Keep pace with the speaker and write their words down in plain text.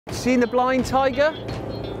seen the blind tiger?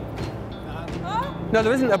 No,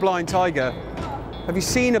 there isn't a blind tiger. Have you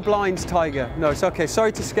seen a blind tiger? No, it's okay.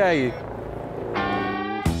 Sorry to scare you.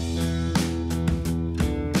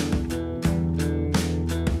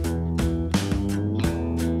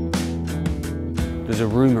 There's a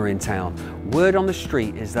rumour in town. Word on the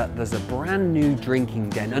street is that there's a brand new drinking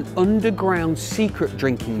den, an underground secret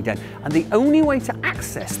drinking den, and the only way to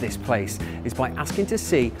access this place is by asking to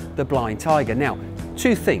see the blind tiger. Now,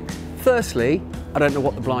 two things. Firstly, I don't know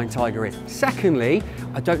what the blind tiger is. Secondly,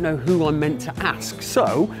 I don't know who I'm meant to ask.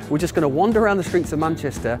 So we're just going to wander around the streets of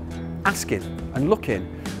Manchester asking and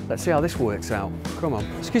looking. Let's see how this works out. Come on.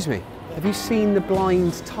 Excuse me. Have you seen the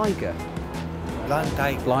blind tiger? Blind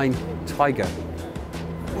tiger. Blind tiger.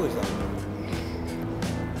 Who is that?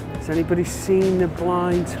 Has anybody seen the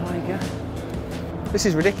blind tiger? This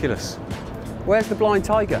is ridiculous. Where's the blind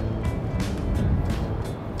tiger?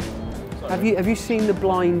 Have you seen the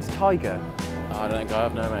blind tiger? I don't think I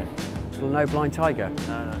have, no, mate. No blind tiger?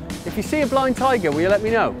 No. If you see a blind tiger, will you let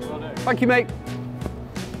me know? Thank you, mate.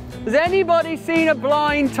 Has anybody seen a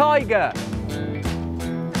blind tiger?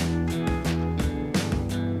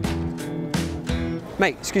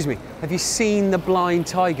 Mate, excuse me, have you seen the blind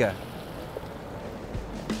tiger?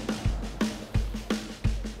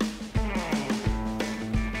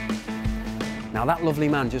 Now that lovely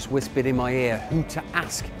man just whispered in my ear who to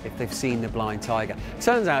ask if they've seen the blind tiger.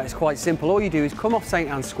 Turns out it's quite simple. All you do is come off St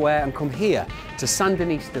Anne's Square and come here to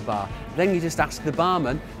Sandinista Bar. Then you just ask the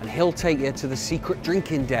barman and he'll take you to the secret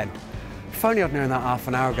drinking den. If only I'd known that half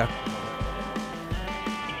an hour ago.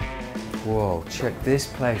 Whoa, check this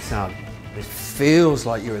place out. It feels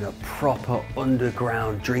like you're in a proper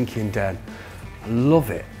underground drinking den. I love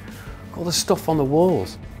it. All the stuff on the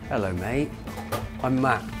walls. Hello, mate. I'm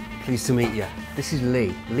Matt. Pleased to meet you. This is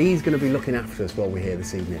Lee. Lee's going to be looking after us while we're here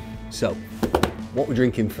this evening. So, what we're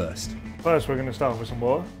drinking first? First, we're going to start off with some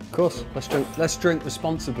water. Of course. Let's drink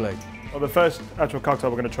responsibly. Well, the first actual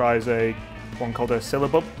cocktail we're going to try is one called a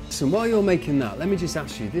syllabub. So while you're making that, let me just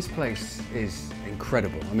ask you, this place is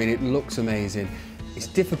incredible. I mean, it looks amazing. It's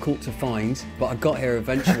difficult to find, but I got here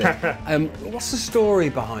eventually. What's the story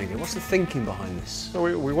behind it? What's the thinking behind this? So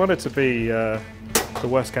we want it to be the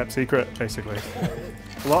worst kept secret, basically.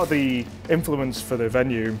 A lot of the influence for the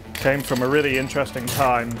venue came from a really interesting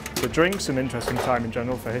time for drinks, an interesting time in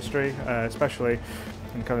general for history, especially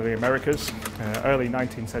in kind of the Americas, early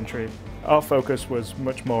 19th century. Our focus was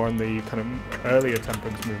much more on the kind of earlier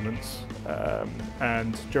temperance movements,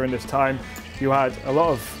 and during this time you had a lot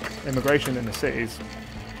of immigration in the cities.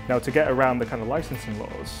 Now, to get around the kind of licensing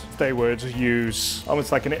laws, they would use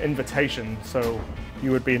almost like an invitation. So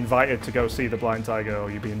you would be invited to go see the blind tiger,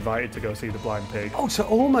 or you'd be invited to go see the blind pig. Oh, so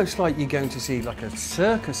almost like you're going to see like a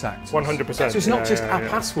circus act. 100%. So it's not just a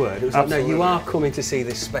password. It was like, no, you are coming to see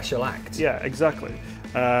this special act. Yeah, exactly.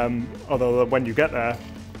 Although when you get there,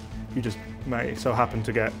 you just may so happen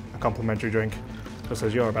to get a complimentary drink, just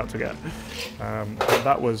as you're about to get.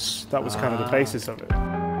 That was kind of the basis of it.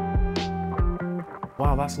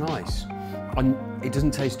 Wow, that's nice. And it doesn't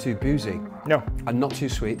taste too boozy. No. And not too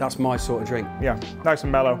sweet. That's my sort of drink. Yeah, nice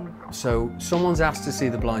and mellow. So someone's asked to see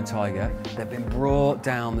the blind tiger. They've been brought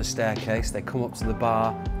down the staircase. They come up to the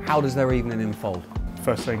bar. How does their evening unfold?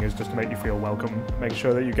 First thing is just to make you feel welcome. Make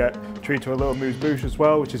sure that you get treated to a little amuse-bouche as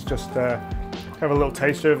well, which is just have a little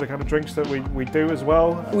taster of the kind of drinks that we do as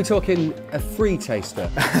well. Are we talking a free taster?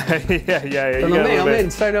 yeah. Then I'm in,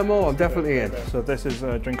 say no more, I'm definitely in. So this is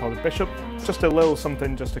a drink called a Bishop. Just a little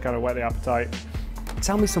something just to kind of whet the appetite.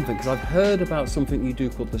 Tell me something, because I've heard about something you do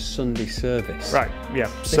called the Sunday service. Right, yeah.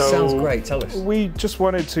 This sounds great, tell us. We just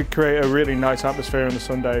wanted to create a really nice atmosphere on the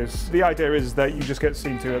Sundays. The idea is that you just get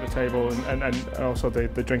seen to at the table, and also the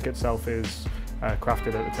drink itself is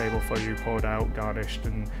crafted at the table for you, poured out, garnished,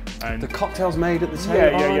 and the cocktail's made at the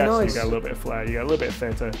table. Yeah. Nice. So you get a little bit of flair, you get a little bit of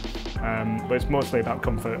theatre, but it's mostly about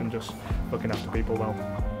comfort and just looking after people well.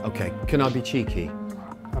 Okay, can I be cheeky?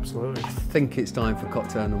 Absolutely. I think it's time for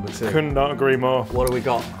cocktail number 2. Couldn't not agree more. What do we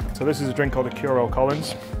got? So this is a drink called a Curo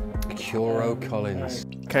Collins. Curo Collins.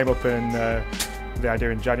 Came up in the idea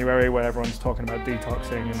in January when everyone's talking about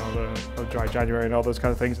detoxing and all the dry January and all those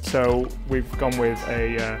kind of things. So we've gone with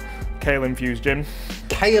a kale-infused gin.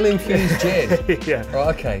 Kale-infused gin? Yeah.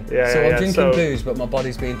 Right, okay. Yeah, so I'm drinking booze, but my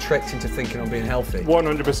body's being tricked into thinking I'm being healthy.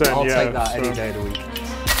 100%, I'll take that any day of the week.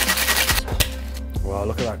 Wow,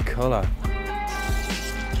 look at that colour.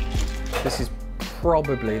 This is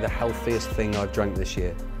probably the healthiest thing I've drank this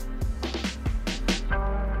year.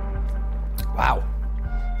 Wow.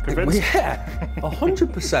 Convinced? Yeah,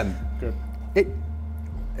 100%. Good.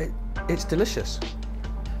 It's delicious.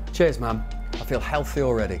 Cheers, man. I feel healthy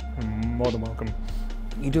already. More than welcome.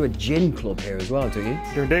 you do a gin club here as well, do you?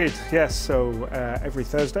 You indeed, yes. So every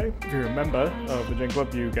Thursday, if you're a member of the gin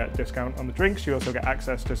club, you get a discount on the drinks. You also get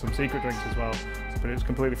access to some secret drinks as well, but it's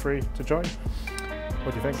completely free to join.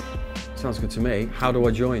 What do you think? Sounds good to me. How do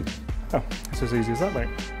I join? Oh, it's as easy as that, mate.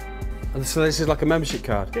 So this is like a membership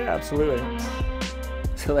card? Yeah, absolutely.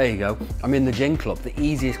 So there you go. I'm in the gin club, the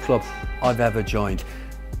easiest club I've ever joined.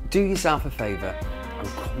 Do yourself a favour and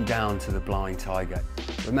come down to the Blind Tiger.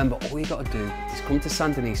 Remember, all you got to do is come to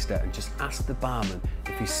Sandinista and just ask the barman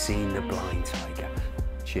if he's seen the Blind Tiger.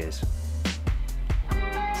 Cheers.